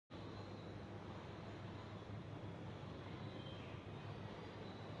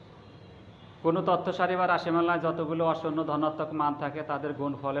কোনো তথ্য সারি বা রাশিমালায় যতগুলো অশূন্য ধনাত্মক মান থাকে তাদের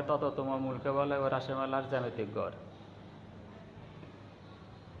গুণফলের তততম মূলকে বলে ওই রাশিমালার জ্যামিতিক গড়।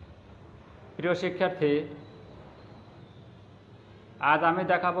 প্রিয় শিক্ষার্থী, আজ আমি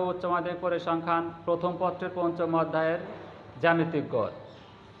দেখাবো উচ্চ মাধ্যমিক পরিসংখ্যান প্রথম পত্রের পঞ্চম অধ্যায়ের জ্যামিতিক গড়।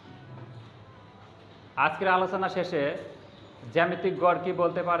 আজকের আলোচনা শেষে জ্যামিতিক গড় কি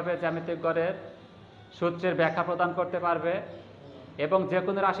বলতে পারবে, জ্যামিতিক গড়ের সূত্রের ব্যাখ্যা প্রদান করতে পারবে এবং যে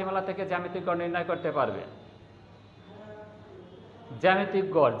কোনো রাশিমালা থেকে জ্যামিতিক গড় নির্ণয় করতে পারবে। জ্যামিতিক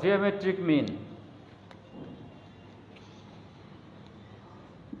গড়, জিওমেট্রিক মিন।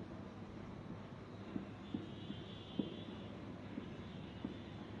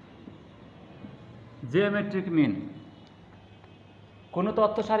 জিওমেট্রিক মিন কোনো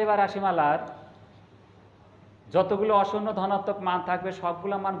তথ্য সারি বা রাশিমালার যতগুলো অশূন্য ধনাত্মক মান থাকবে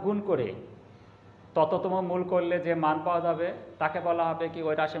সবগুলো মান গুণ করে তততম মূল করলে যে মান পাওয়া যাবে তাকে বলা হবে কি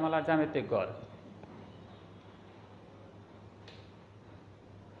ওই রাশিমালার জ্যামিতিক গড়।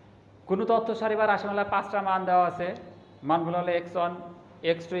 কোনো তথ্য সারি বা রাশিমালার 5টা মান দেওয়া আছে, মানগুলো হলো x1,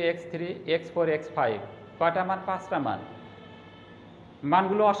 x2, x3, x4, x5। কয়টা মান? 5টা মান।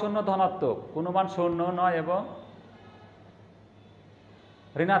 মানগুলো অশূন্য ধনাত্মক, কোনো মান শূন্য নয় এবং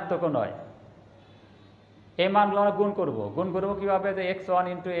ঋণাত্মকও নয়। এই মানগুলো আমরা গুণ করবো কীভাবে? যে x1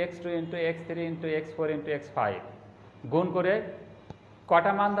 into x2 into x3 into x4 into x5 গুণ করে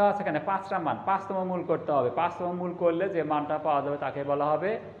কটা মান দেওয়া আছে এখানে? 5টা মান। 5তম মূল করতে হবে। 5তম মূল করলে যে মানটা পাওয়া যাবে তাকে বলা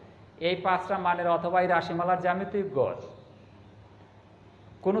হবে এই 5টা মানের অথবা এই রাশিমালার জ্যামিতিক গড়।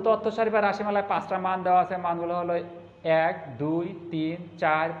 কোনো তথ্য সারি বা রাশিমালায় 5টা মান দেওয়া আছে, মানগুলো হলো 1, 2, 3,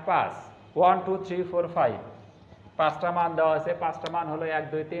 4, 5। 1, 2, 3, 4, 5। 5টা মান দেওয়া আছে, 5টা মান হলো 1,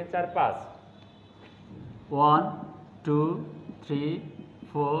 2, 3, 4, 5। 1, 2, 3,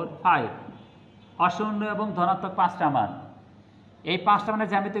 4, 5। অশূন্য এবং ধনাত্মক 5টা মান। এই 5টা মানের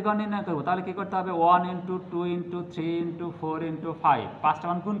জ্যামিতিক গড় নির্ণয় করবো। তাহলে কি করতে হবে? 1 ইন্টু 2 ইন্টু 3 ইন্টু 4 ইন্টু 5। 5টা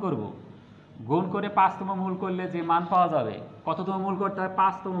মান গুণ করবো। গুণ করে 5তম মূল করলে যে মান পাওয়া যাবে, কততম মূল করতে হবে?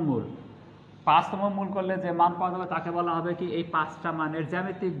 5তম মূল। 5তম মূল করলে যে মান পাওয়া যাবে তাকে বলা হবে কি এই 5টা মানের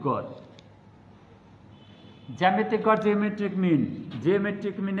জ্যামিতিক গড়। জ্যামিতিক গড় জিওমেট্রিক মিন।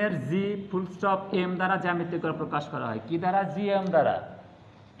 জিওমেট্রিক মিনের জি ফুল স্টপ এম দ্বারা জ্যামিতিক গড় প্রকাশ করা হয়। কি দ্বারা? জিএম দ্বারা।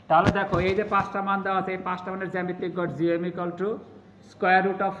 তাহলে দেখো এই যে 5টা মান দেওয়া আছে, এই 5টা মানের জ্যামিতিক গড় GM equal to square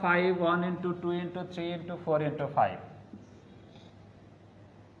root of 5, 1 into 2 into 3 into 4 into 5।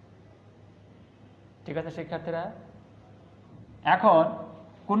 ঠিক আছে শিক্ষার্থীরা? এখন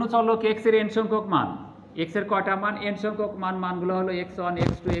কোনো চলক এক্স এর এন সংখ্যক মান, এক্স এর কয়টা মান? এন সংখ্যক মান। মানগুলো হলো x1,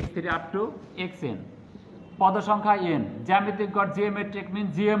 x2, x3 up to xn। পদ সংখ্যা n। জ্যামিতিক গড় জিওমেট্রিক মিন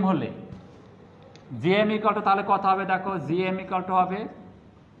জিএম হলে জিএম ইকুয়াল টু তাহলে কত হবে? দেখো জিএম ইকুয়াল টু হবে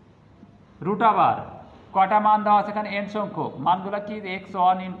রুট আবার কয়টা মান দেওয়া আছে এখানে? n সংখ্যক। মানগুলো কি?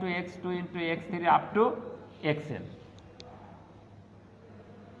 x1 into x2 into x3 up to xn।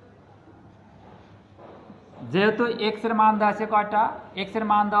 যেহেতু x এর মান দেওয়া আছে কয়টা? x এর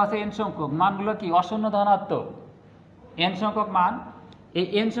মান দেওয়া আছে n সংখ্যক। মানগুলো কি? অশূন্য ধনাত্মক n সংখ্যক মান। এই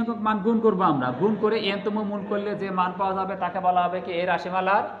n সংখ্যক মান গুণ করবো আমরা। গুণ করে nতম মূল করলে যে মান পাওয়া যাবে তাকে বলা হবে কি এই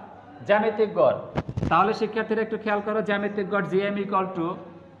রাশিমালার জ্যামিতিক গড়। তাহলে শিক্ষার্থীরা একটু খেয়াল করো, জ্যামিতিক গড় GM equal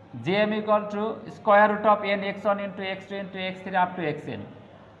to square root of n x1 into x2 into x3 up to xn।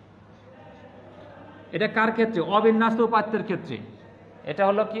 এটা কার ক্ষেত্রে? অবিন্যস্ত উপাত্তের ক্ষেত্রে। এটা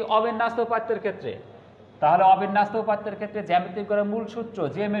হলো কি? অবিন্যস্ত উপাত্তের ক্ষেত্রে। তাহলে অবিন্যস্ত উপাত্তের ক্ষেত্রে জ্যামিতিক গড়ের মূল সূত্র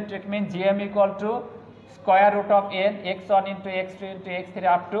geometric mean GM equal to square root of n x1 into x2 into x3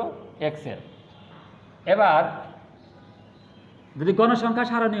 up to xn। এবার যদি গণসংখ্যা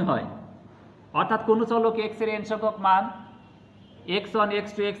সারণী হয়, অর্থাৎ কোনো চলক x এর n সংখ্যক মান x1,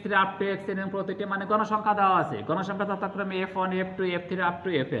 x2, x3 up to xn এবং প্রতিটি মানে গণসংখ্যা দেওয়া আছে। গণসংখ্যা যথাক্রমে f1, f2, f3 up to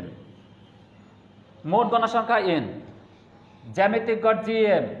fn। মোট গণসংখ্যা n। জ্যামিতিক গড়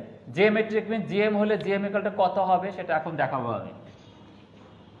জিএম। জিওমেট্রিক মিন জিএম হলে জিএম ইকুয়াল টু কত হবে সেটা এখন দেখাবো আমি।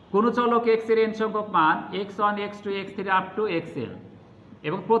 কোন চলক x এর n সংখ্যক মান x1, x2, x3 up to xn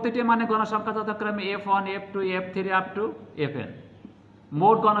এবং প্রতিটি মানে গণসংখ্যা যথাক্রমে f1, f2, f3 up to fn।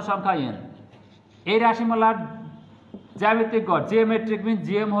 মোট গণসংখ্যা n। এই রাশিমালার জ্যামিতিক গড় জিওমেট্রিক মিন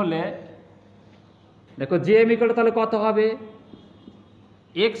জিএম হলে দেখো জিএম ইকুয়াল টু তাহলে কত হবে?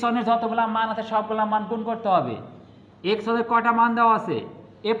 x1 এর যতগুলো মান আছে সবগুলো মান গুণ করতে হবে। x1 এর কয়টা মান দেওয়া আছে?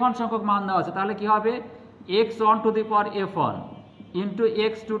 f1 সংখ্যক মান দেওয়া আছে। তাহলে কি হবে? x1 to the power f1 into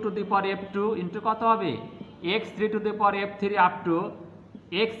x2 to the power f2 into কত হবে? x3 to the power f3 up to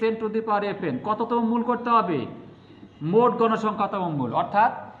xn to the power fn। কততম মূল করতে হবে? মোট গণসংখ্যাতম মূল,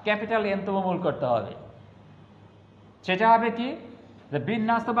 অর্থাৎ ক্যাপিটাল n তম মূল করতে হবে। সেটা হবে কি? যে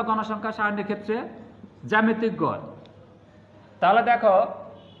বিন্যস্ত বা গণসংখ্যা সারণীর ক্ষেত্রে জ্যামিতিক গড়। তাহলে দেখো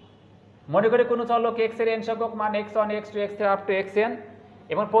মনে করি কোনো চলক x এর n সংখ্যক মান x1 x2 x3 up to xn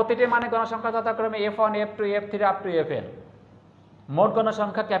এবং প্রতিটি মানে গণসংখ্যা যথাক্রমে f1 f2 f3 up to fn। মোট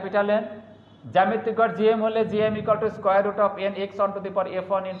গণসংখ্যা ক্যাপিটাল N। জ্যামিতিক গড় gm হলে gm equal to square root of n x1 to the power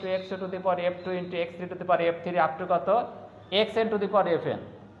f1 into x2 to the power f2 into x3 to the power f3 up to কত xn to the power fn।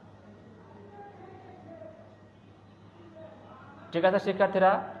 ঠিক আছে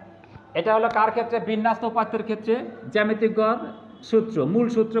শিক্ষার্থীরা, এটা হলো কার ক্ষেত্রে? বিন্যস্ত উপাত্তের ক্ষেত্রে জ্যামিতিক গড় সূত্র, মূল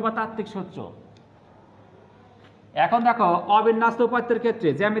সূত্র বা তাত্ত্বিক সূত্র। এখন দেখো অবিন্যস্ত উপাত্তের ক্ষেত্রে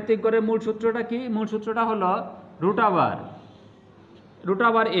জ্যামিতিক গড়ের মূল সূত্রটা কি? মূল সূত্রটা হলো root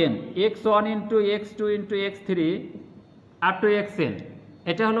over n x1 into x2 into x3 up to xn।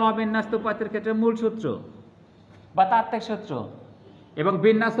 এটা হলো অবিন্যস্ত উপাত্তের ক্ষেত্রে মূল সূত্র বা তাত্ত্বিক সূত্র। এবং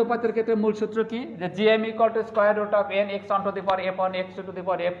বিন্যস্ত উপাত্তের ক্ষেত্রে মূল সূত্র কি? যে gm equal to square root of n x1 to the power f1 x2 to the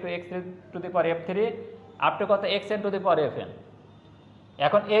power f2 x3 to the power f3 up to কত xn to the power fn।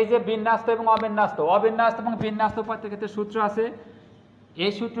 এখন এই যে বিন্যস্ত এবং অবিন্যস্ত এবং বিন্যস্ত উপাত্তের ক্ষেত্রে সূত্র আছে,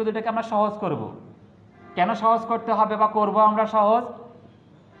 এই সূত্র দুটাকে আমরা সহজ করব। কেন সহজ করতে হবে বা করব আমরা সহজ?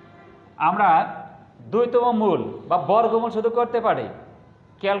 আমরা দ্বৈতম মূল বা বর্গমূল শুধু করতে পারি,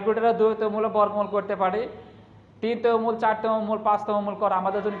 ক্যালকুলেটরে দ্বৈতম মূল বর্গমূল করতে পারি। 3তম মূল 4তম মূল 5তম মূল করা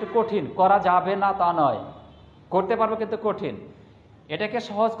আমাদের জন্য একটু কঠিন, করা যাবে না তা নয়, করতে পারবো কিন্তু কঠিন। এটাকে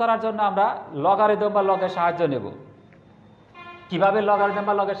সহজ করার জন্য আমরা লগারিদম বা লগের সাহায্য নেব। কিভাবে লগারিদম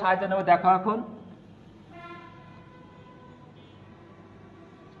বা লগের সাহায্য নেব দেখো। এখন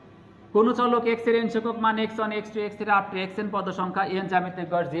কোন চলক x এর n সংখ্যক মান x1 x2 x3 up to xn পদ সংখ্যা n জ্যামিতিক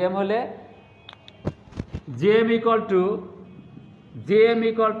গড় gm হলে gm ইকুয়াল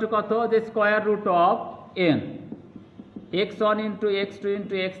টু কত? যে square root of n x1 into x2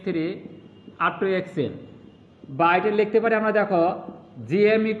 into x3 up to xn। বা এটা লিখতে পারি আমরা, দেখো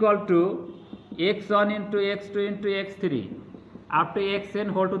gm equal to x1 into x2 into x3 up to xn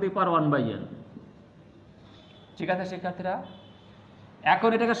whole to the power 1/n। ঠিক আছে শিক্ষার্থীরা, এখন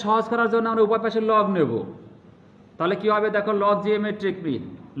এটাকে সহজ করার জন্য আমরা উভয় পাশে লগ নেব। তাহলে কি হবে দেখো, log geometric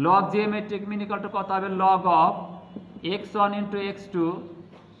mean equal to কত হবে? Log of x1 into x2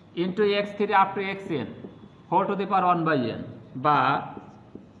 into x3 up to xn whole to the power 1/n। বা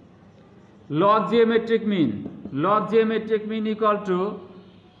log geometric mean equal to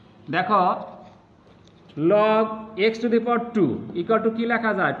দেখো log x to the power 2 equal to কি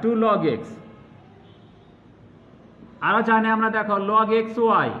লেখা যায়? 2 log x। আরো জানি আমরা, দেখো log x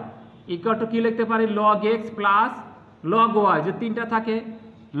Y equal to কি লিখতে পারি? Log x plus log Y, যে তিনটা থাকে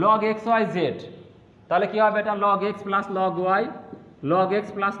লগ এক্স ওয়াই জেড। তাহলে কি হবে? এটা log x plus log Y, log x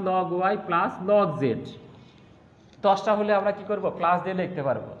plus log Y plus log Z. 10টা হলে আমরা কি করব? প্লাস দিয়ে লিখতে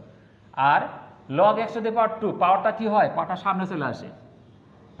পারবো। আর লগ এক্স টু দি পাওয়ার 2 পাওয়ারটা কি হয়? পাওয়ারটা সামনে চলে আসে।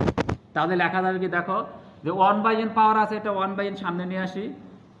 তাহলে লেখা যাবে কি দেখো, যে 1/n পাওয়ার আছে, এটা 1/n সামনে নিয়ে আসি,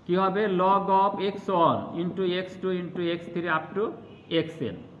 কি হবে? Log of x1 into x2 into x3 up to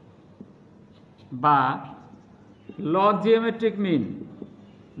xn। বা log geometric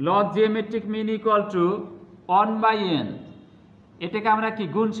mean equal to 1/n। এটাকে আমরা কি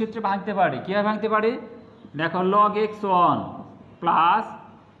গুণ সূত্রে ভাঙতে পারি? কিভাবে ভাঙতে পারি? দেখো log x1 plus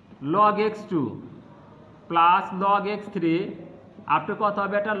log x2 plus log x3 up to কত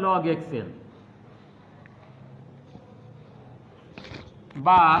হবে? এটা লগ xn।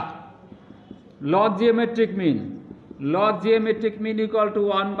 বা log geometric mean equal to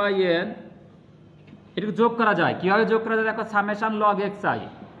 1/n। এটুকু যোগ করা যায়। কিভাবে যোগ করা যায় দেখো, সামেশন লগ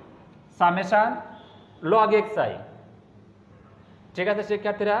xi। ঠিক আছে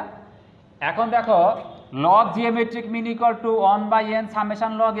শিক্ষার্থীরা, এখন দেখো log geometric mean equal to 1/n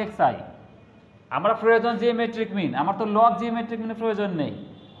summation log xi। আমরা প্রয়োজন জিওমেট্রিক মিন, আমার তো লগ জিওমেট্রিক মিনের প্রয়োজন নেই।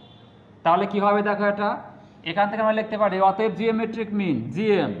 তাহলে কি হবে দেখো, এটা এখান থেকে আমরা লিখতে পারি অতএব geometric mean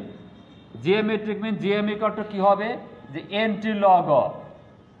GM equal to কি হবে? যে N T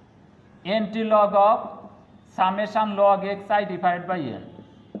log of summation log xi divide by n।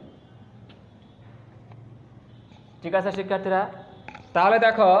 ঠিক আছে শিক্ষার্থীরা, তাহলে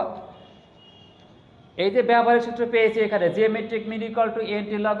দেখো এই যে ব্যবহারিক সূত্র পেয়েছি এখানে, geometric mean equal to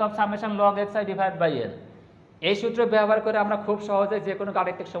N T log of summation log xi divide by n। এই সূত্র ব্যবহার করে আমরা খুব সহজে যে কোনো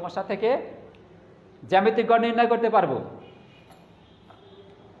গাণিতিক সমস্যা থেকে জ্যামিতিক গড় নির্ণয় করতে পারবো।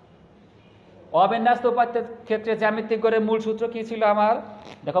 অবিন্যস্ত উপাত্তের ক্ষেত্রে জ্যামিতিক গড়ের মূল সূত্র কি ছিল আমার?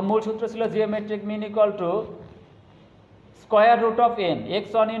 দেখো মূল সূত্র ছিল geometric mean equal to square root of n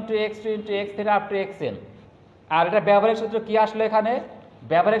x1 into x2 into x3 up to xn। আর এটা ব্যবহারিক সূত্র কি আসলো এখানে?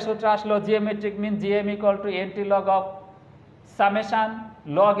 ব্যবহারিক সূত্র আসলো geometric mean gm equal to N T log of summation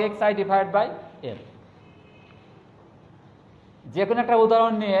log xi divide by n। যে কোনো একটা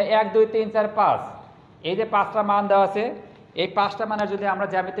উদাহরণ নিয়ে 1 2 3 4 5, এই যে 5টা মান দেওয়া আছে, এই 5টা মানের যদি আমরা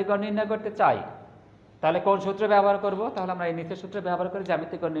জ্যামিতিক গড় নির্ণয় করতে চাই তাহলে কোন সূত্র ব্যবহার করব? তাহলে আমরা এই নিচের সূত্র ব্যবহার করে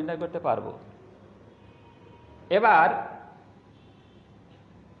জ্যামিতিক গড় নির্ণয় করতে পারবো। এবার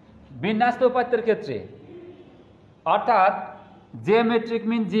বিন্যস্ত উপাত্তের ক্ষেত্রে অর্থাৎ geometric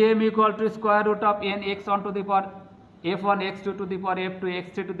mean GM equal to square root of n x1 to the power f1 x2 to the power f2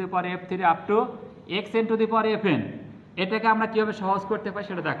 x3 to the power f3 up to xn to the power fn, এটাকে আমরা কিভাবে সহজ করতে পারি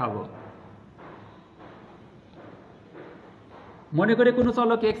সেটা দেখাবো। মনে করি কোনো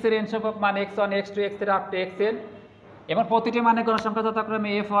চলক x এর n সংখ্যক মান x1 x2 x3 up to xn এবং প্রতিটি মানের গণসংখ্যা যথাক্রমে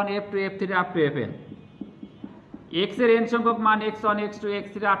f1 f2 f3 up to fn। x এর n সংখ্যক মান x1 x2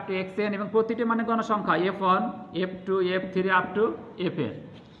 x3 up to xn এবং প্রতিটি মানের গণসংখ্যা f1 f2 f3 up to fn।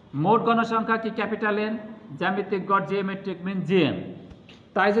 মোট গণসংখ্যা কি ক্যাপিটাল N, জ্যামিতিক গড় জিওমেট্রিক মিন জিএম।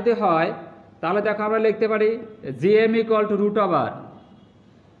 তাই যদি হয় তাহলে দেখো আমরা লিখতে পারি GM equal to root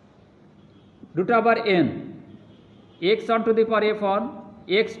over n x1 to the power f1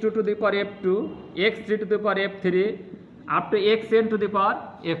 x2 to the power f2 x3 to the power f3 up to xn to the power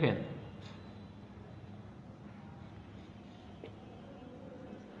fn।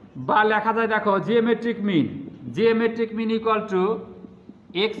 বা লেখা যায় দেখো geometric mean equal to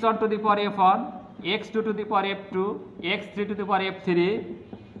x1 to the power f1 x2 to the power f2 x3 to the power f3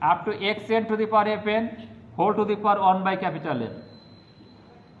 up to xn to the power fn whole to the power 1 by capital N।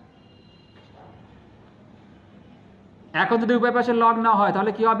 এখন যদি উভয় পাশে log না হয়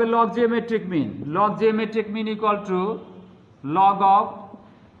তাহলে কি হবে? Log geometric mean equal to log of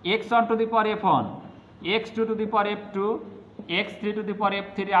x1 to the power f1 x2 to the power f2 x3 to the power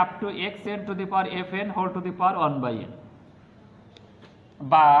f3 up to xn to the power fn whole to the power 1 by n।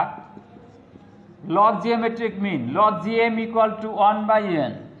 বা log geometric mean log gm equal to 1 by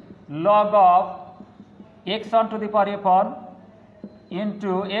n log of x1 to the power f1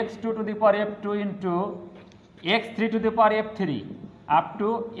 into x2 to the power f2 into x3 to the power f3 up to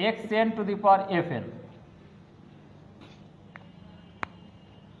xn to the power fn।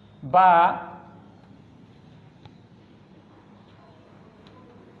 বা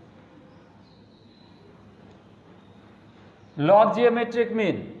log geometric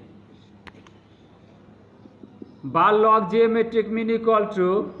mean বা log geometric mean equal to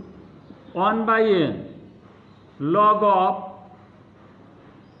 1 by n log of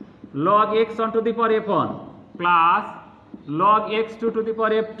log x1 to the power f1 plus log x2 to the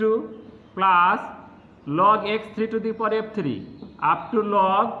power f2 plus log x3 to the power f3 up to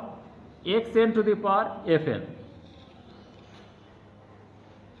log xn to the power fn।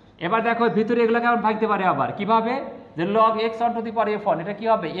 এবার দেখো ভিতরে এগুলোকে আমরা ভাঙতে পারি আবার কিভাবে, যে log x1 to the power f1 এটা কি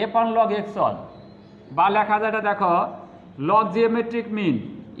হবে f1 log x1। বা লেখা যায় এটা দেখো log geometric mean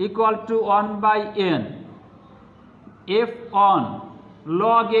equal to 1 by n f1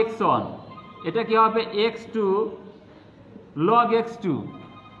 log x1 এটা কি হবে x2 log x2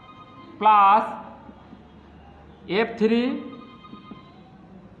 plus f3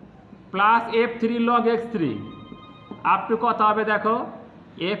 log x3 up to কত হবে দেখো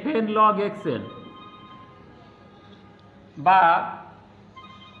fn log xn। বা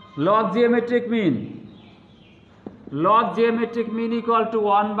log geometric mean equal to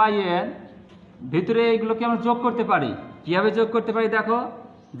 1 by n ভিতরে এগুলোকে আমরা যোগ করতে পারি। কিভাবে যোগ করতে পারি দেখো,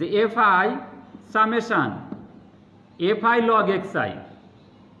 যে fi summation fi log xi,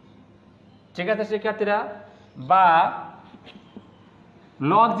 ঠিক আছে শিক্ষার্থীরা। বা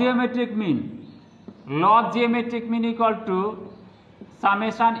log geometric mean equal to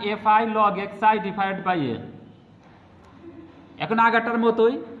summation fi log xi divided by n। এখন আগেরটার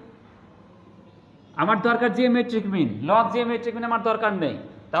মতোই আমার দরকার geometric mean, log geometric mean আমার দরকার নেই।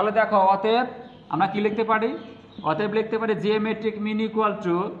 তাহলে দেখো অতএব আমরা কি লিখতে পারি, অতএব লিখতে পারি geometric mean equal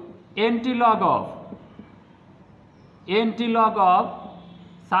to N T log of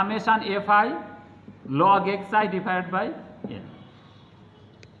summation fi log xi divided by n।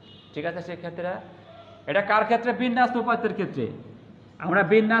 ঠিক আছে শিক্ষার্থীরা, এটা কার ক্ষেত্রে? বিন্যস্ত উপাত্তের ক্ষেত্রে। আমরা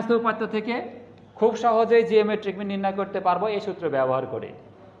বিন্যস্ত উপাত্ত থেকে খুব সহজেই জিওমেট্রিক মিন নির্ণয় করতে পারবো এই সূত্র ব্যবহার করে।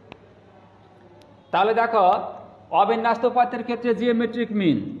 তাহলে দেখো অবিন্যস্ত উপাত্তের ক্ষেত্রে জিওমেট্রিক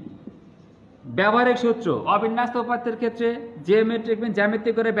মিন ব্যবহারিক সূত্র, অবিন্যস্ত উপাত্তের ক্ষেত্রে জিওমেট্রিক মিন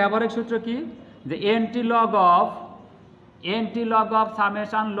জ্যামিতিক করে ব্যবহারিক সূত্র কি, যে N T log of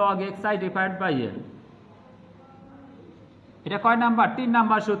summation log xi divided by n। এটা কয় নাম্বার? 3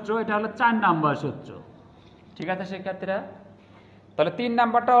 নাম্বার সূত্র, এটা হলো 4 নাম্বার সূত্র। ঠিক আছে শিক্ষার্থীরা, তাহলে 3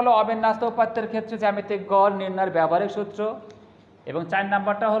 নাম্বারটা হলো অবিন্যস্ত উপাত্তের ক্ষেত্রে জ্যামিতিক গড় নির্ণয়ের ব্যবহারিক সূত্র এবং 4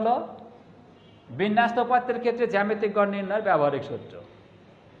 নাম্বারটা হলো বিন্যস্ত উপাত্তের ক্ষেত্রে জ্যামিতিক গড় নির্ণয়ের ব্যবহারিক সূত্র।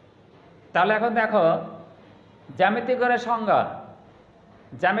 তাহলে এখন দেখো জ্যামিতিক গড়ের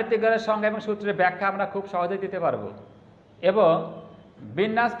সংজ্ঞা এবং সূত্রের ব্যাখ্যা আমরা খুব সহজেই দিতে পারবো। এবং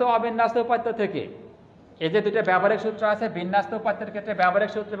বিন্যস্ত অবিন্যস্ত উপাত্ত থেকে এই যে দুটো ব্যবহারিক সূত্র আছে, বিন্যস্ত উপাত্তের ক্ষেত্রে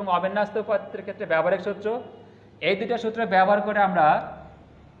ব্যবহারিক সূত্র এবং অবিন্যস্ত উপাত্তের ক্ষেত্রে ব্যবহারিক সূত্র, এই দুটো সূত্র ব্যবহার করে আমরা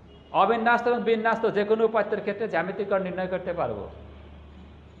অবিন্যস্ত এবং বিন্যস্ত যে কোনো উপাত্তের ক্ষেত্রে জ্যামিতিক গড় নির্ণয় করতে পারবো।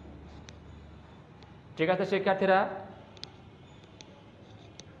 ঠিক আছে শিক্ষার্থীরা,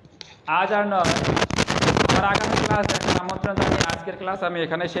 আজ আর নয়, আমার আগামী ক্লাস এখন আমন্ত্রণ জানিয়ে আজকের ক্লাস আমি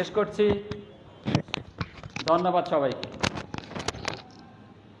এখানে শেষ করছি। ধন্যবাদ সবাইকে।